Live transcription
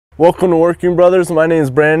Welcome to Working Brothers. My name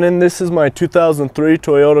is Brandon. This is my 2003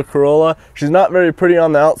 Toyota Corolla. She's not very pretty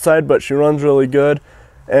on the outside, but she runs really good.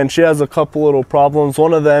 And she has a couple little problems.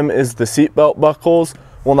 One of them is the seatbelt buckles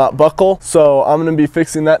will not buckle. So I'm going to be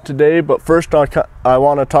fixing that today. But first I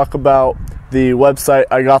want to talk about the website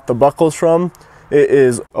I got the buckles from. It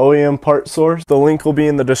is OEM Part Source. The link will be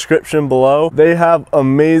in the description below. They have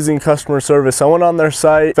amazing customer service. I went on their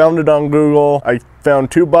site, found it on Google. I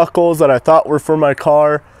found 2 buckles that I thought were for my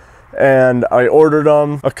car, and I ordered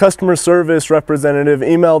them. A customer service representative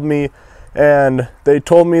emailed me and they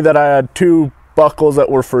told me that I had 2 buckles that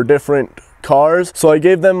were for different cars. So I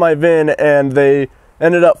gave them my VIN and they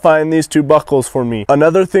ended up finding these 2 buckles for me.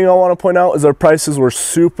 Another thing I want to point out is their prices were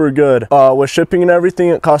super good. With shipping and everything,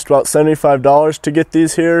 it cost about $75 to get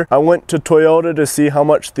these here. I went to Toyota to see how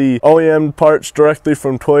much the OEM parts directly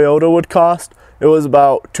from Toyota would cost. It was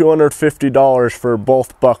about $250 for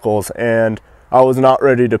both buckles, and I was not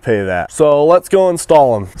ready to pay that. So let's go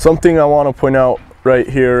install them. Something I want to point out right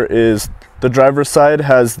here is the driver's side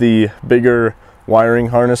has the bigger wiring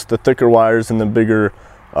harness, the thicker wires, and the bigger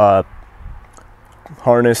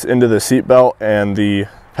harness into the seat belt, and the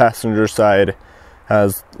passenger side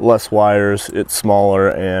has less wires, it's smaller,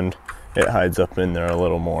 and it hides up in there a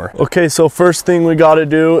little more. Okay, so first thing we got to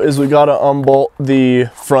do is we got to unbolt the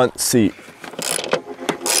front seat.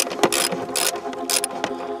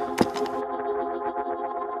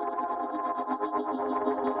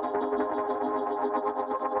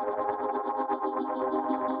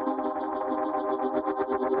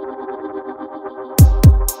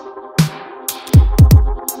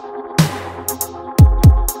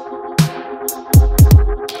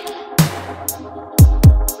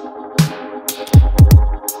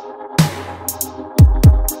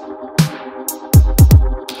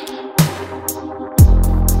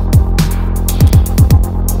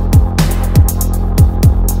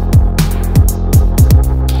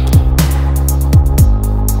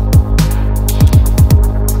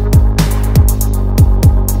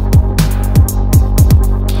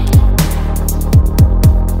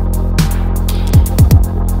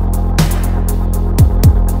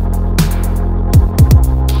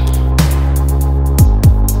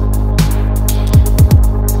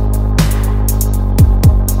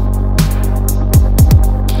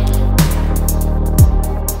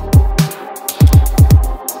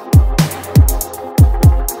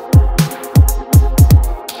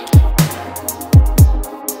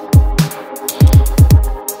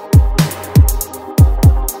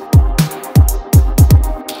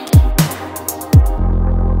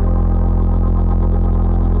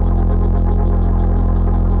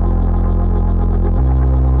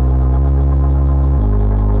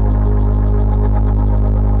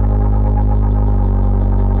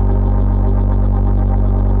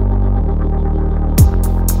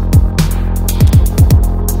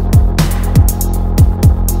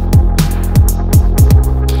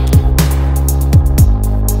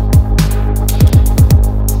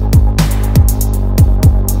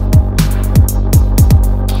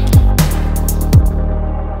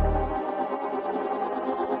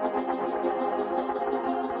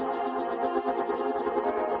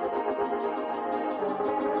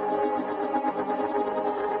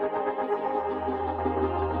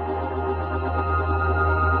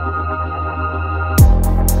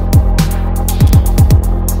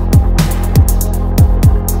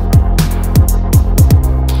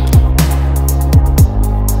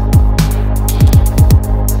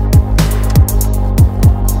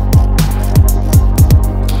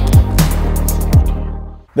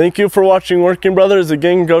 Thank you for watching Working Brothers.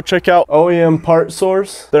 Again, go check out OEM Part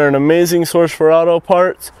Source. They're an amazing source for auto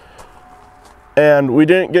parts. And we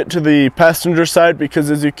didn't get to the passenger side because,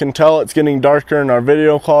 as you can tell, it's getting darker and our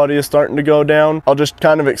video quality is starting to go down. I'll just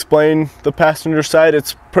kind of explain the passenger side.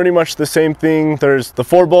 It's pretty much the same thing. There's the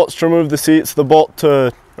 4 bolts to remove the seats, the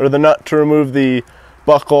nut to remove the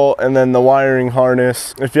buckle, and then the wiring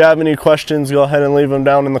harness. If you have any questions, go ahead and leave them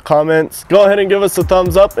down in the comments. Go ahead and give us a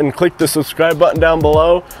thumbs up and click the subscribe button down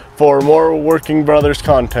below for more Working Brothers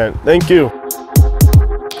content. Thank you.